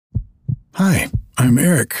Hi, I'm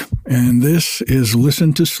Eric, and this is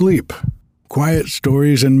Listen to Sleep. Quiet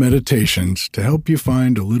stories and meditations to help you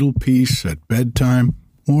find a little peace at bedtime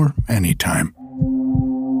or anytime.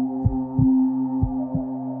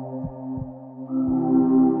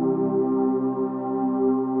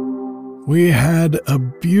 We had a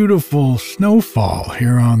beautiful snowfall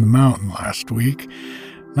here on the mountain last week.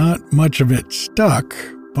 Not much of it stuck,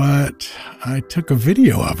 but I took a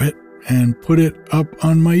video of it and put it up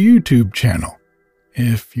on my YouTube channel.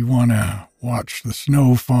 If you want to watch the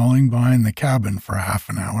snow falling behind the cabin for half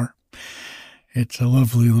an hour, it's a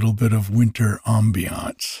lovely little bit of winter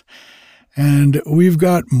ambiance. And we've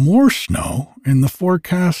got more snow in the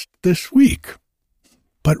forecast this week.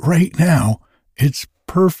 But right now, it's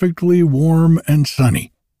perfectly warm and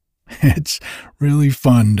sunny. It's really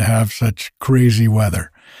fun to have such crazy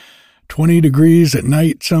weather. 20 degrees at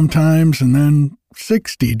night sometimes, and then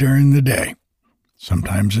 60 during the day.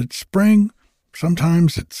 Sometimes it's spring,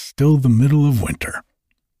 sometimes it's still the middle of winter.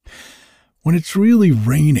 When it's really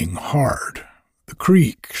raining hard, the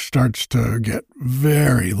creek starts to get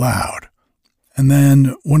very loud. And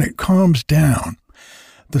then when it calms down,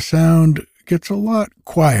 the sound gets a lot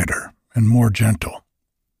quieter and more gentle.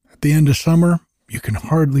 At the end of summer, you can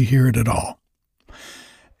hardly hear it at all.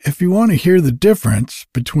 If you want to hear the difference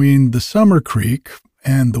between the summer creek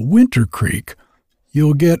and the winter creek,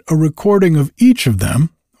 you'll get a recording of each of them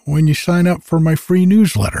when you sign up for my free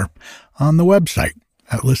newsletter on the website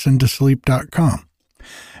at listentosleep.com.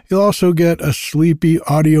 You'll also get a sleepy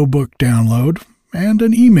audiobook download and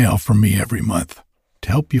an email from me every month to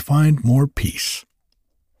help you find more peace.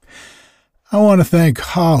 I want to thank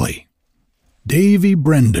Holly, Davy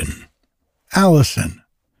Brendan, Allison,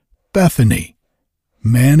 Bethany,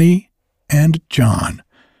 Manny, and John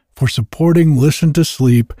for supporting Listen to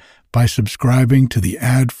Sleep by subscribing to the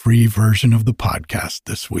ad-free version of the podcast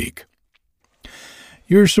this week.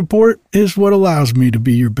 Your support is what allows me to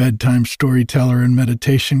be your bedtime storyteller and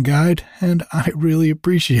meditation guide, and I really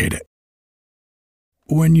appreciate it.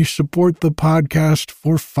 When you support the podcast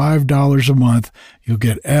for $5 a month, you'll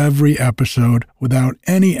get every episode without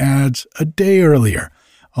any ads a day earlier,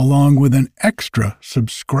 along with an extra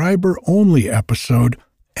subscriber-only episode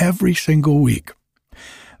every single week.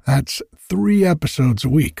 That's 3 episodes a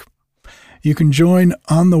week. You can join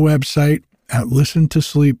on the website at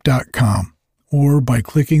listentosleep.com or by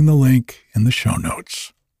clicking the link in the show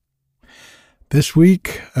notes. This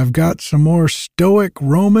week, I've got some more Stoic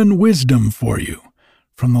Roman wisdom for you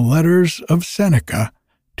from the letters of Seneca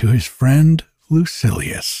to his friend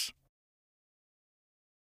Lucilius.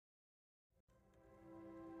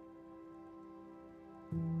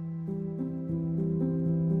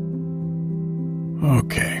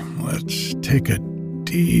 Okay, let's take a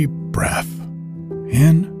deep breath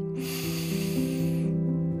in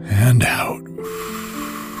and out.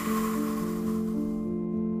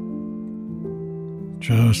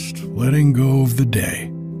 Just letting go of the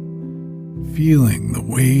day, feeling the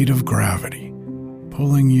weight of gravity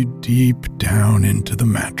pulling you deep down into the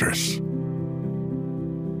mattress.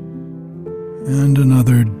 And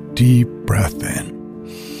another deep breath in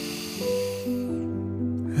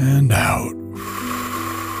and out.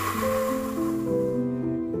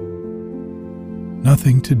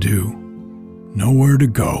 Nothing to do, nowhere to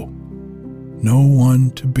go, no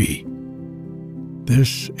one to be.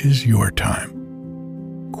 This is your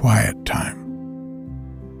time, quiet time.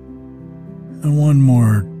 And one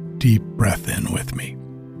more deep breath in with me.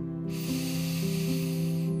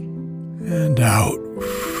 And out.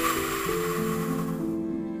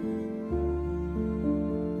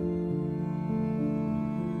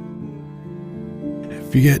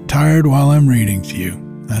 If you get tired while I'm reading to you,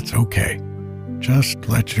 that's okay. Just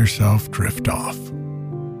let yourself drift off.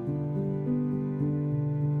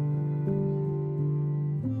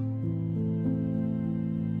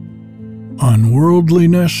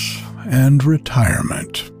 Unworldliness and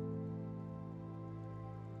retirement.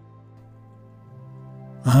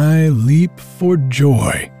 I leap for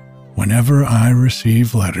joy whenever I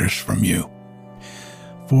receive letters from you,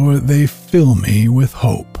 for they fill me with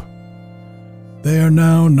hope. They are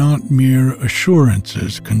now not mere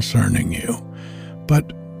assurances concerning you,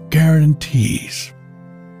 but guarantees,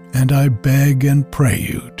 and I beg and pray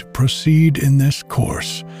you to proceed in this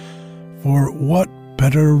course, for what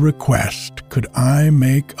better request could I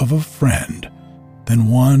make of a friend than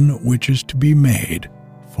one which is to be made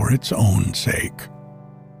for its own sake?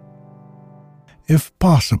 If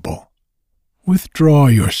possible, withdraw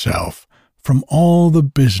yourself from all the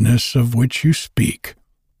business of which you speak,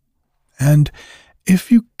 and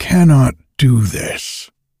if you cannot do this,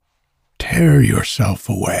 tear yourself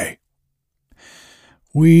away.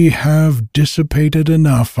 We have dissipated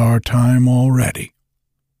enough our time already.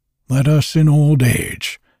 Let us in old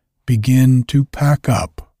age begin to pack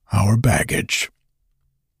up our baggage.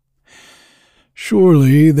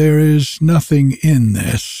 Surely there is nothing in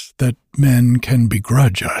this that men can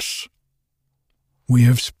begrudge us. We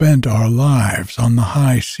have spent our lives on the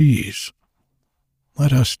high seas.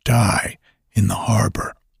 Let us die in the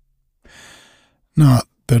harbor. Not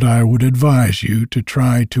that I would advise you to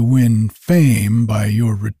try to win fame by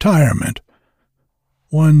your retirement.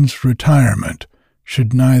 One's retirement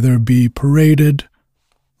should neither be paraded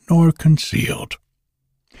nor concealed.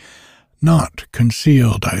 Not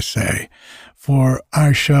concealed, I say, for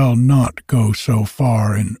I shall not go so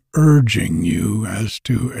far in urging you as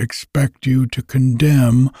to expect you to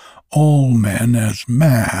condemn all men as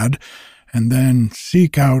mad, and then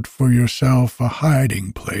seek out for yourself a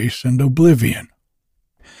hiding place and oblivion.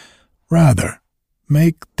 Rather,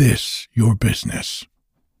 make this your business,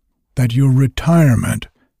 that your retirement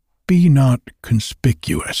be not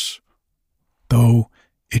conspicuous, though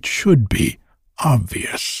it should be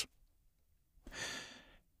obvious.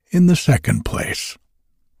 In the second place,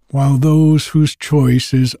 while those whose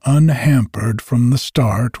choice is unhampered from the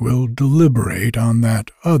start will deliberate on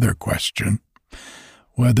that other question,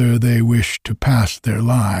 whether they wish to pass their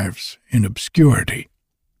lives in obscurity.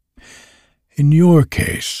 In your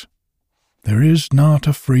case, there is not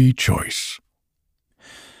a free choice.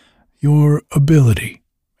 Your ability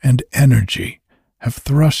and energy have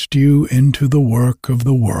thrust you into the work of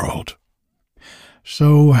the world.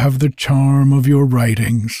 So have the charm of your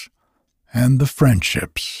writings and the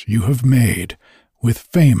friendships you have made with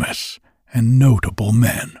famous and notable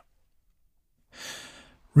men.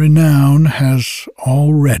 Renown has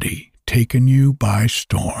already taken you by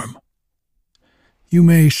storm. You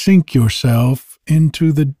may sink yourself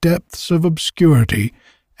into the depths of obscurity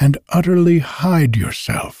and utterly hide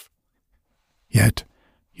yourself, yet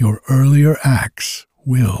your earlier acts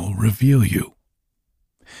will reveal you.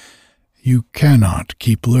 You cannot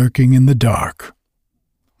keep lurking in the dark.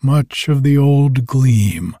 Much of the old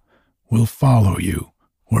gleam will follow you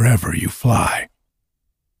wherever you fly.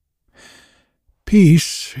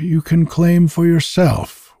 Peace you can claim for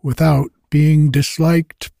yourself without being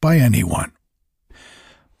disliked by anyone,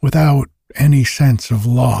 without any sense of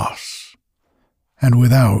loss, and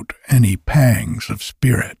without any pangs of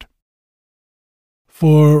spirit.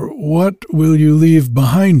 For what will you leave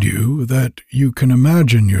behind you that you can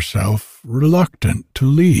imagine yourself reluctant to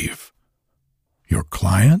leave? Your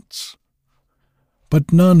clients?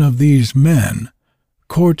 But none of these men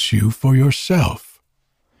courts you for yourself.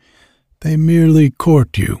 They merely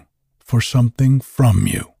court you for something from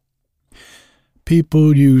you.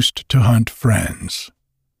 People used to hunt friends,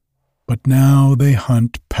 but now they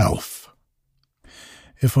hunt pelf.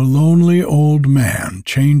 If a lonely old man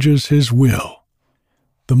changes his will,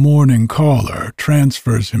 the morning caller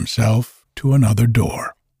transfers himself to another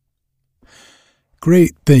door.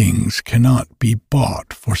 Great things cannot be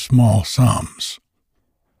bought for small sums,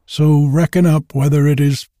 so reckon up whether it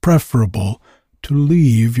is preferable to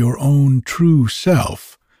leave your own true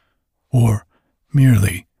self, or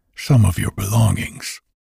merely some of your belongings.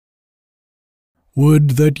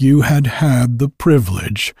 Would that you had had the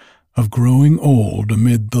privilege of growing old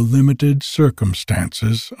amid the limited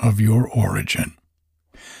circumstances of your origin,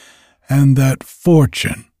 and that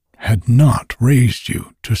fortune had not raised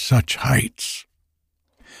you to such heights.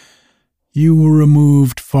 You were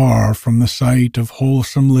removed far from the sight of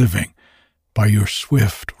wholesome living by your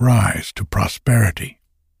swift rise to prosperity,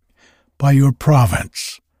 by your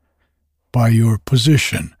province, by your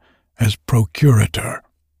position as procurator,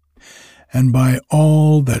 and by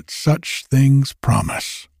all that such things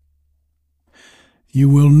promise. You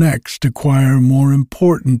will next acquire more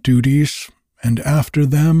important duties, and after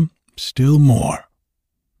them still more.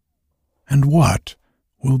 And what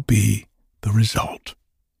will be the result?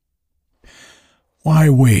 Why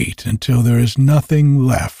wait until there is nothing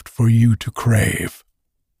left for you to crave?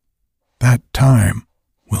 That time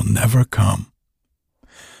will never come.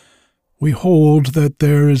 We hold that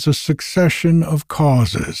there is a succession of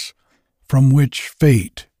causes from which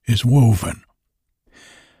fate is woven.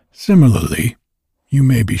 Similarly, you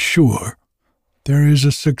may be sure, there is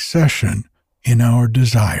a succession in our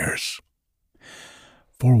desires.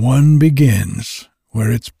 For one begins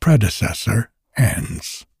where its predecessor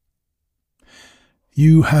ends.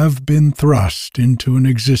 You have been thrust into an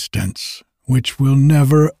existence which will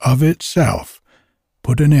never of itself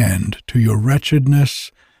put an end to your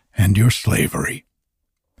wretchedness and your slavery.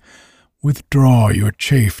 Withdraw your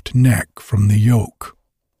chafed neck from the yoke.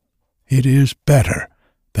 It is better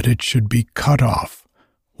that it should be cut off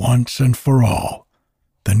once and for all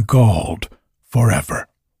than galled forever.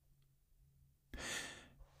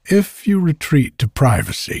 If you retreat to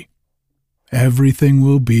privacy, everything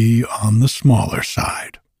will be on the smaller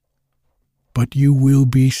side, but you will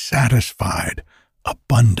be satisfied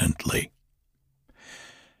abundantly.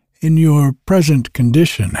 In your present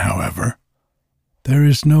condition, however, there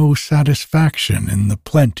is no satisfaction in the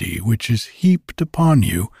plenty which is heaped upon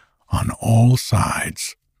you on all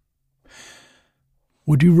sides.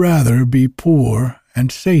 Would you rather be poor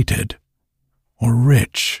and sated, or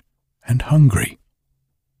rich and hungry?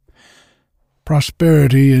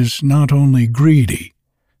 Prosperity is not only greedy,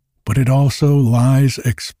 but it also lies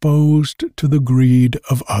exposed to the greed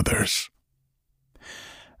of others.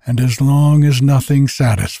 And as long as nothing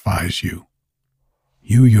satisfies you,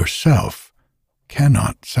 you yourself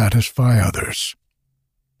cannot satisfy others.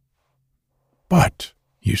 But,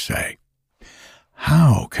 you say,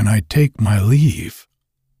 how can I take my leave?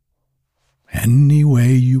 Any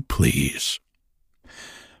way you please.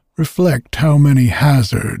 Reflect how many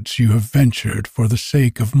hazards you have ventured for the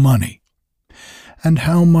sake of money, and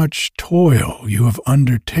how much toil you have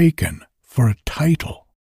undertaken for a title.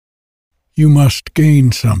 You must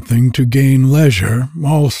gain something to gain leisure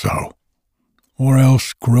also, or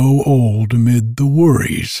else grow old amid the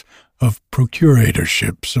worries of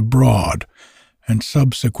procuratorships abroad, and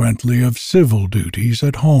subsequently of civil duties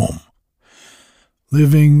at home,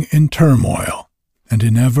 living in turmoil and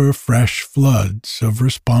in ever-fresh floods of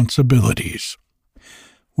responsibilities,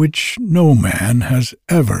 which no man has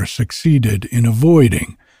ever succeeded in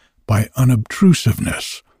avoiding by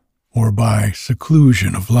unobtrusiveness or by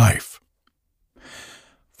seclusion of life.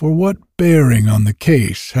 For what bearing on the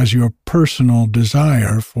case has your personal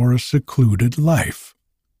desire for a secluded life?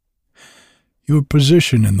 Your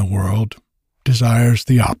position in the world desires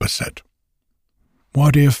the opposite.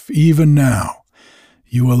 What if, even now,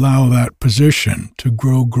 you allow that position to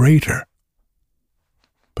grow greater?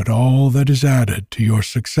 But all that is added to your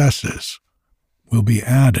successes will be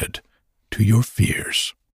added to your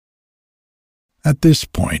fears. At this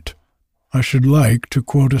point, I should like to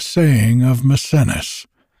quote a saying of Maecenas,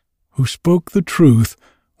 who spoke the truth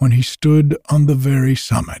when he stood on the very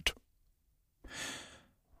summit.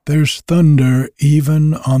 There's thunder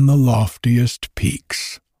even on the loftiest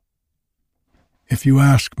peaks. If you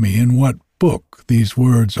ask me in what book these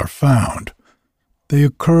words are found, they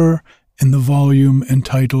occur in the volume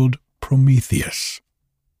entitled Prometheus.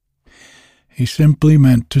 He simply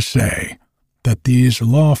meant to say that these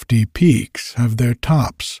lofty peaks have their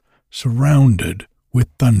tops surrounded with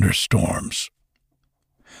thunderstorms.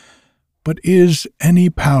 But is any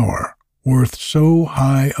power worth so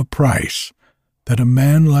high a price that a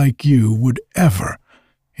man like you would ever,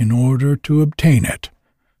 in order to obtain it,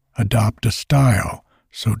 adopt a style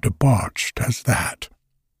so debauched as that?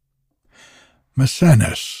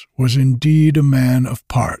 Maecenas was indeed a man of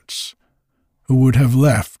parts, who would have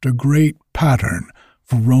left a great pattern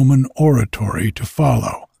for Roman oratory to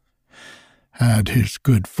follow, had his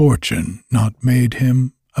good fortune not made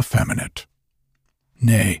him effeminate.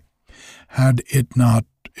 Nay, had it not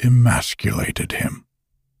emasculated him.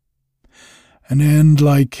 An end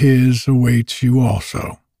like his awaits you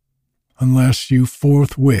also, unless you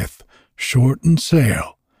forthwith shorten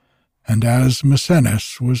sail, and as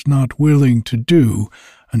Maecenas was not willing to do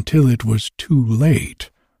until it was too late,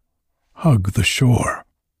 hug the shore.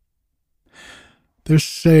 This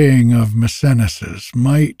saying of Maecenas'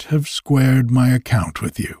 might have squared my account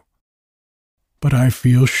with you, but I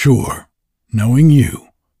feel sure, knowing you,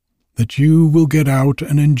 that you will get out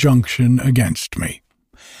an injunction against me,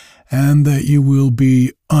 and that you will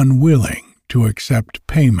be unwilling to accept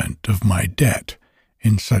payment of my debt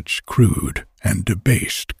in such crude and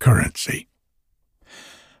debased currency.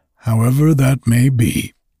 However that may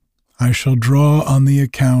be, I shall draw on the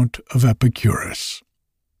account of Epicurus.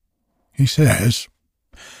 He says,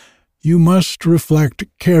 "You must reflect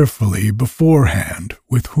carefully beforehand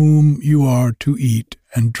with whom you are to eat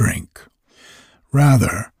and drink,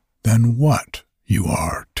 rather than what you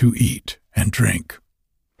are to eat and drink.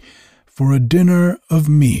 For a dinner of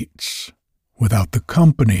meats without the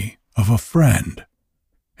company of a friend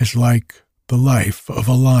is like the life of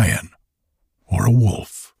a lion or a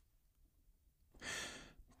wolf.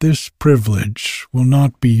 This privilege will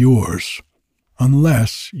not be yours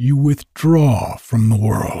unless you withdraw from the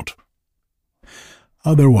world.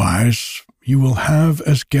 Otherwise, you will have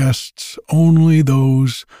as guests only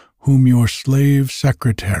those whom your slave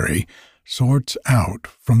secretary sorts out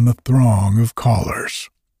from the throng of callers.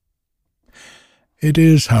 It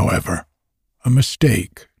is, however, a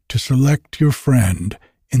mistake to select your friend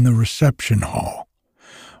in the reception hall,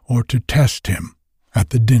 or to test him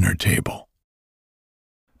at the dinner table.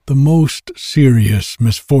 The most serious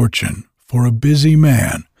misfortune for a busy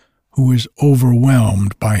man who is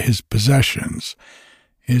overwhelmed by his possessions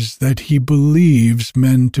is that he believes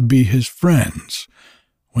men to be his friends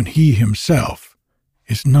when he himself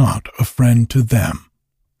is not a friend to them,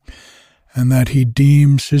 and that he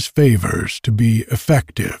deems his favors to be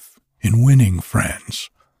effective in winning friends,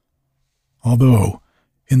 although,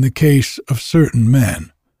 in the case of certain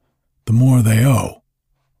men, the more they owe,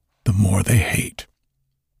 the more they hate.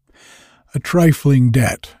 A trifling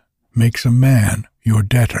debt makes a man your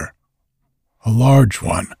debtor. A large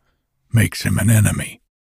one makes him an enemy.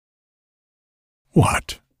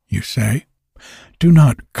 What, you say? Do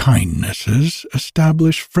not kindnesses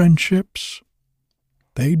establish friendships?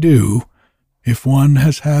 They do, if one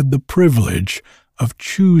has had the privilege of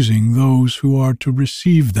choosing those who are to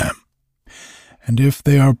receive them, and if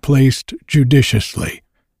they are placed judiciously,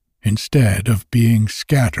 instead of being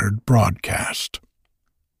scattered broadcast.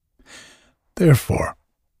 Therefore,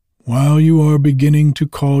 while you are beginning to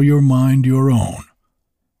call your mind your own,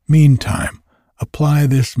 meantime apply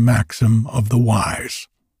this maxim of the wise.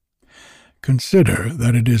 Consider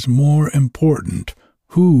that it is more important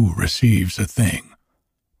who receives a thing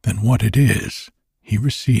than what it is he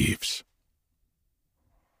receives.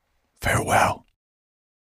 Farewell.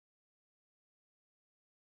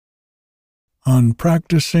 On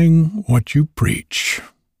practicing what you preach.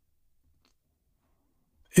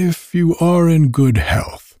 If you are in good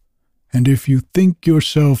health, and if you think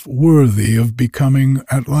yourself worthy of becoming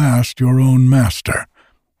at last your own master,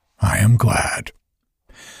 I am glad,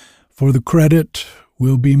 for the credit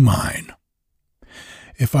will be mine.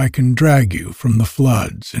 If I can drag you from the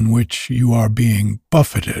floods in which you are being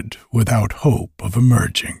buffeted without hope of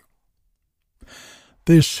emerging.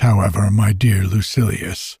 This, however, my dear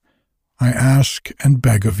Lucilius, I ask and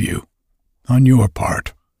beg of you, on your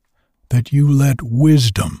part, that you let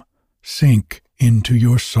wisdom sink into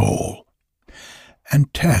your soul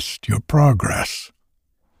and test your progress,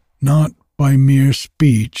 not by mere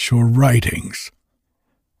speech or writings,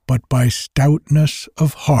 but by stoutness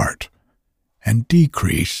of heart and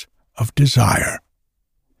decrease of desire.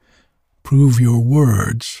 Prove your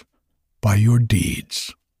words by your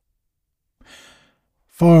deeds.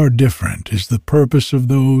 Far different is the purpose of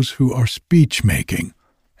those who are speech-making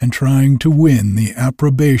and trying to win the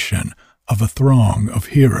approbation of a throng of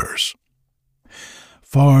hearers.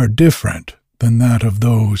 Far different than that of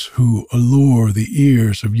those who allure the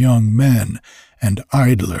ears of young men and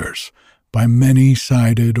idlers by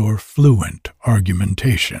many-sided or fluent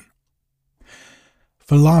argumentation.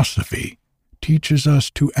 Philosophy teaches us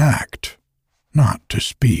to act, not to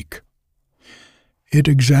speak. It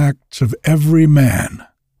exacts of every man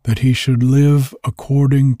that he should live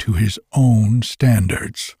according to his own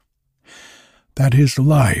standards, that his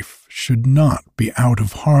life should not be out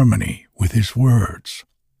of harmony with his words,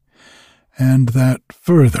 and that,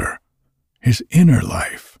 further, his inner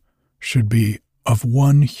life should be of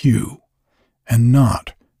one hue and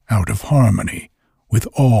not out of harmony with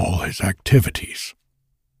all his activities.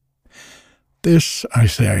 This, I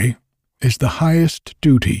say, is the highest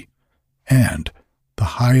duty and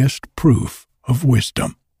the highest proof of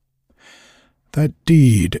wisdom, that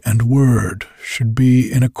deed and word should be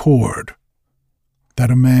in accord, that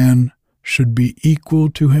a man should be equal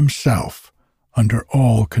to himself under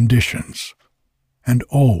all conditions, and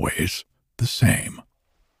always the same.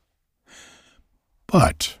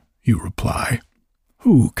 But, you reply,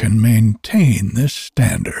 who can maintain this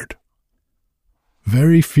standard?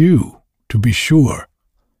 Very few, to be sure,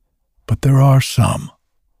 but there are some.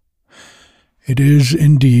 It is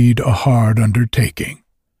indeed a hard undertaking,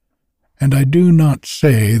 and I do not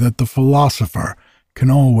say that the philosopher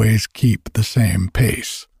can always keep the same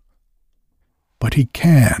pace, but he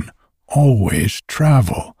can always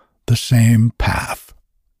travel the same path.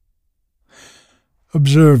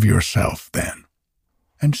 Observe yourself, then,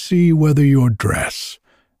 and see whether your dress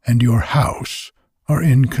and your house are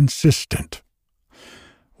inconsistent,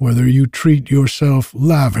 whether you treat yourself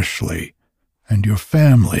lavishly and your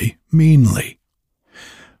family meanly,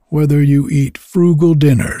 whether you eat frugal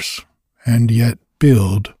dinners and yet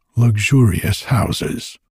build luxurious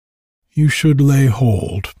houses. You should lay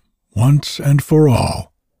hold, once and for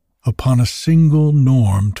all, upon a single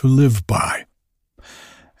norm to live by,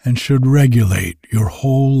 and should regulate your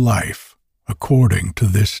whole life according to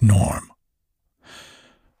this norm.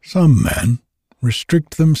 Some men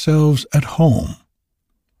restrict themselves at home,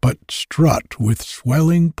 but strut with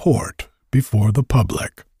swelling port before the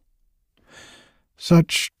public.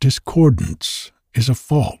 Such discordance is a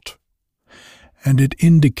fault, and it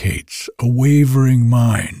indicates a wavering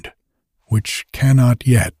mind which cannot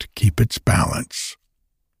yet keep its balance.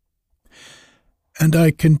 And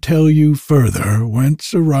I can tell you further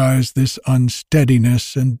whence arise this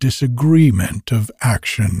unsteadiness and disagreement of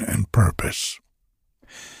action and purpose.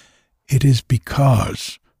 It is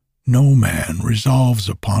because no man resolves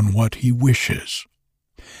upon what he wishes,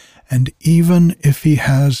 and even if he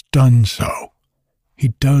has done so, he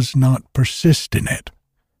does not persist in it,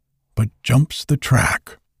 but jumps the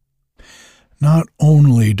track. Not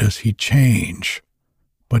only does he change,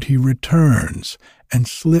 but he returns and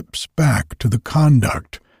slips back to the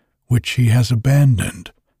conduct which he has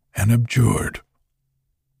abandoned and abjured.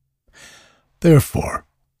 Therefore,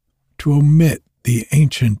 to omit the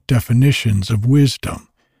ancient definitions of wisdom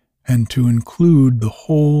and to include the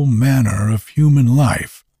whole manner of human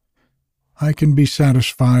life, I can be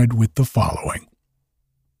satisfied with the following.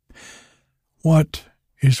 What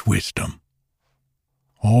is wisdom?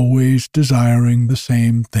 Always desiring the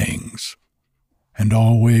same things, and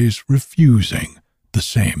always refusing the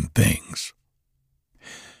same things.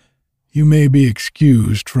 You may be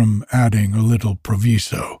excused from adding a little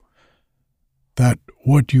proviso, that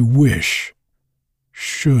what you wish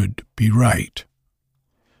should be right,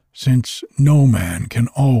 since no man can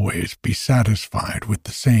always be satisfied with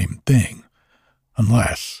the same thing,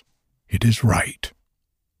 unless it is right.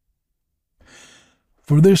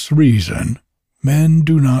 For this reason, men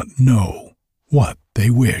do not know what they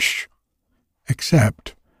wish,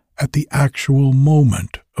 except at the actual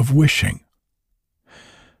moment of wishing.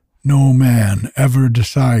 No man ever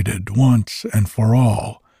decided once and for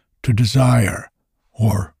all to desire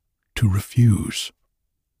or to refuse.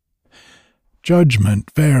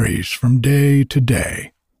 Judgment varies from day to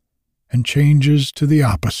day, and changes to the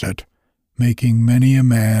opposite, making many a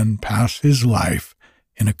man pass his life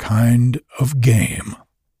in a kind of game.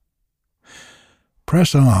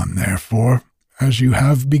 Press on, therefore, as you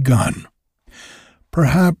have begun.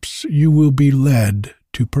 Perhaps you will be led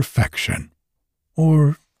to perfection,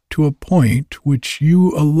 or to a point which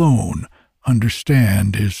you alone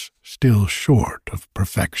understand is still short of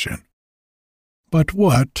perfection. But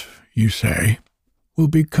what, you say, will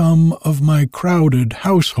become of my crowded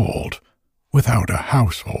household without a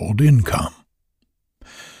household income?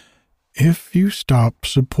 If you stop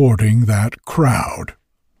supporting that crowd,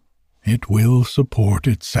 it will support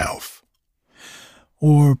itself.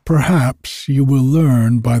 Or perhaps you will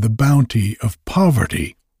learn by the bounty of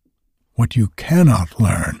poverty what you cannot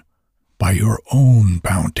learn by your own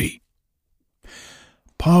bounty.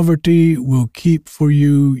 Poverty will keep for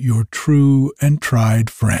you your true and tried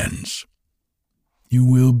friends. You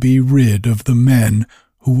will be rid of the men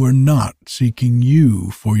who were not seeking you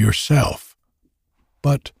for yourself,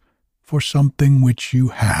 but for something which you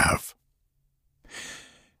have.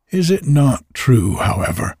 Is it not true,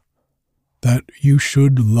 however, that you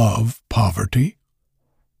should love poverty,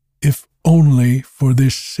 if only for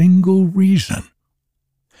this single reason,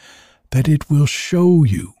 that it will show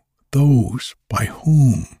you those by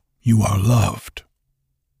whom you are loved?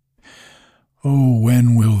 Oh,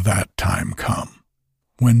 when will that time come,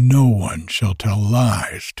 when no one shall tell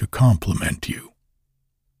lies to compliment you?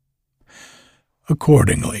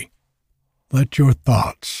 Accordingly, let your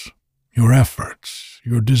thoughts, your efforts,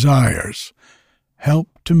 your desires help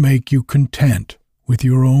to make you content with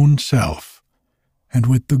your own self and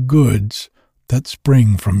with the goods that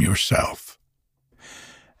spring from yourself,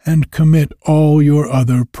 and commit all your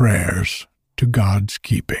other prayers to God's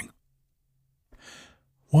keeping.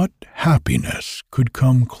 What happiness could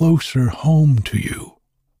come closer home to you?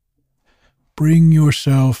 Bring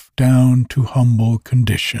yourself down to humble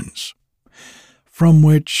conditions, from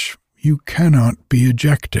which you cannot be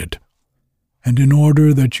ejected, and in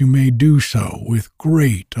order that you may do so with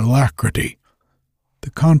great alacrity,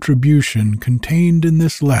 the contribution contained in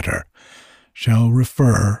this letter shall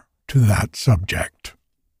refer to that subject.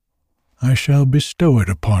 I shall bestow it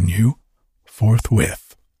upon you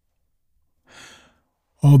forthwith.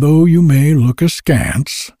 Although you may look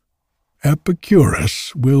askance,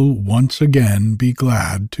 Epicurus will once again be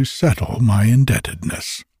glad to settle my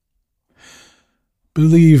indebtedness.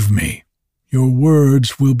 Believe me, your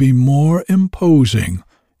words will be more imposing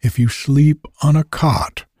if you sleep on a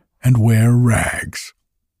cot and wear rags.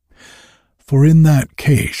 For in that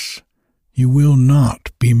case, you will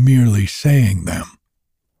not be merely saying them,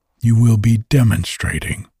 you will be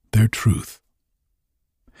demonstrating their truth.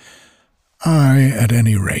 I, at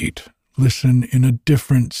any rate, listen in a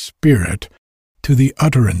different spirit to the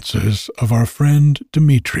utterances of our friend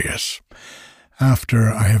Demetrius,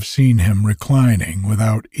 after I have seen him reclining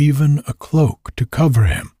without even a cloak to cover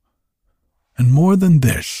him, and more than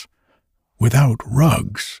this, without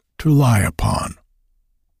rugs to lie upon.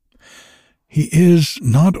 He is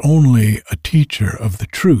not only a teacher of the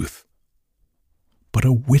truth, but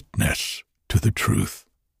a witness to the truth.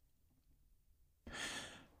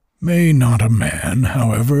 May not a man,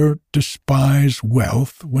 however, despise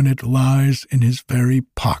wealth when it lies in his very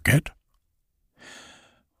pocket?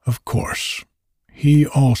 Of course, he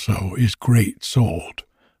also is great-souled,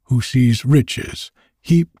 who sees riches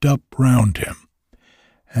heaped up round him,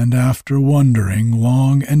 and after wondering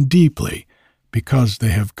long and deeply because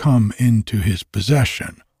they have come into his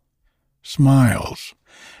possession, smiles,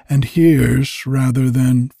 and hears rather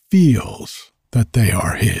than feels that they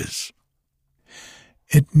are his.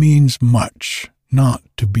 It means much not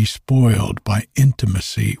to be spoiled by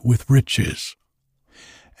intimacy with riches,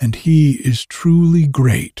 and he is truly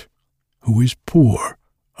great who is poor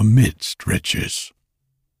amidst riches.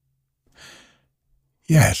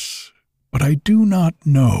 Yes, but I do not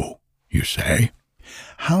know, you say,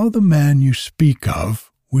 how the man you speak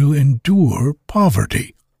of will endure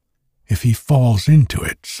poverty if he falls into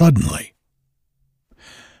it suddenly.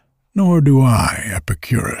 Nor do I,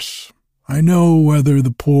 Epicurus. I know whether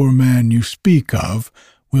the poor man you speak of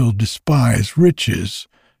will despise riches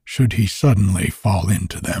should he suddenly fall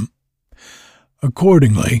into them.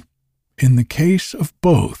 Accordingly, in the case of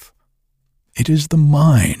both, it is the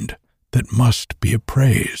mind that must be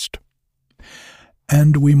appraised,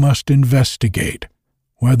 and we must investigate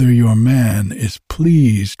whether your man is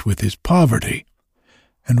pleased with his poverty,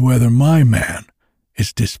 and whether my man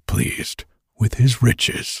is displeased with his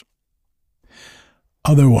riches.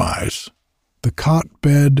 Otherwise, the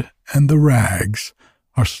cot-bed and the rags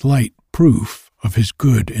are slight proof of his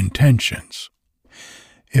good intentions,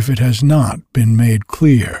 if it has not been made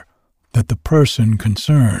clear that the person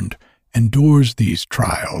concerned endures these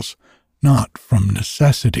trials not from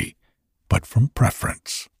necessity, but from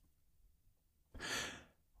preference.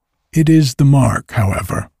 It is the mark,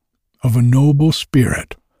 however, of a noble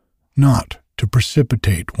spirit not to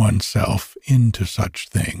precipitate oneself into such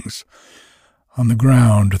things on the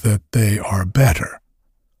ground that they are better,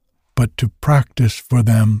 but to practice for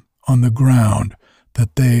them on the ground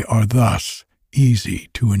that they are thus easy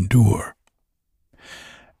to endure.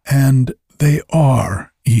 And they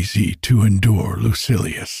are easy to endure,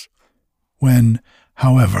 Lucilius, when,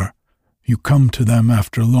 however, you come to them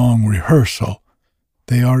after long rehearsal.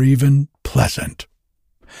 They are even pleasant,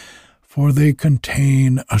 for they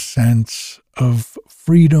contain a sense of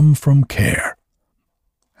freedom from care,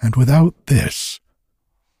 and without this,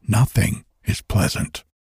 nothing is pleasant.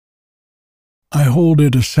 I hold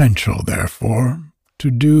it essential, therefore, to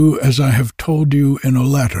do as I have told you in a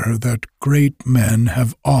letter that great men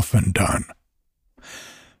have often done,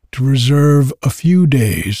 to reserve a few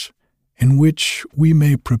days in which we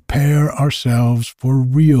may prepare ourselves for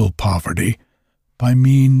real poverty by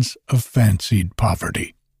means of fancied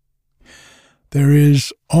poverty. There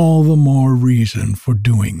is all the more reason for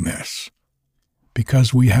doing this,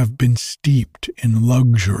 because we have been steeped in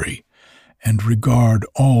luxury and regard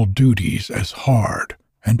all duties as hard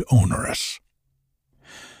and onerous.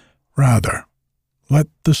 Rather, let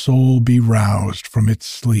the soul be roused from its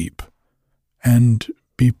sleep, and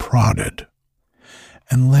be prodded,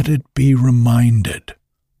 and let it be reminded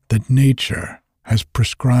that nature has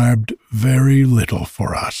prescribed very little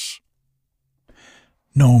for us.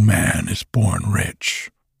 No man is born rich.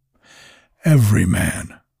 Every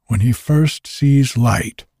man, when he first sees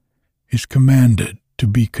light, is commanded to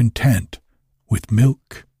be content with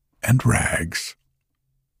milk and rags.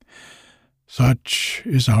 Such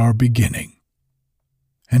is our beginning,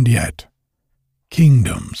 and yet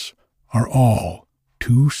kingdoms are all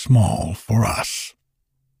too small for us.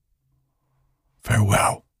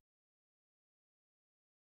 Farewell.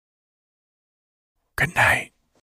 Good night.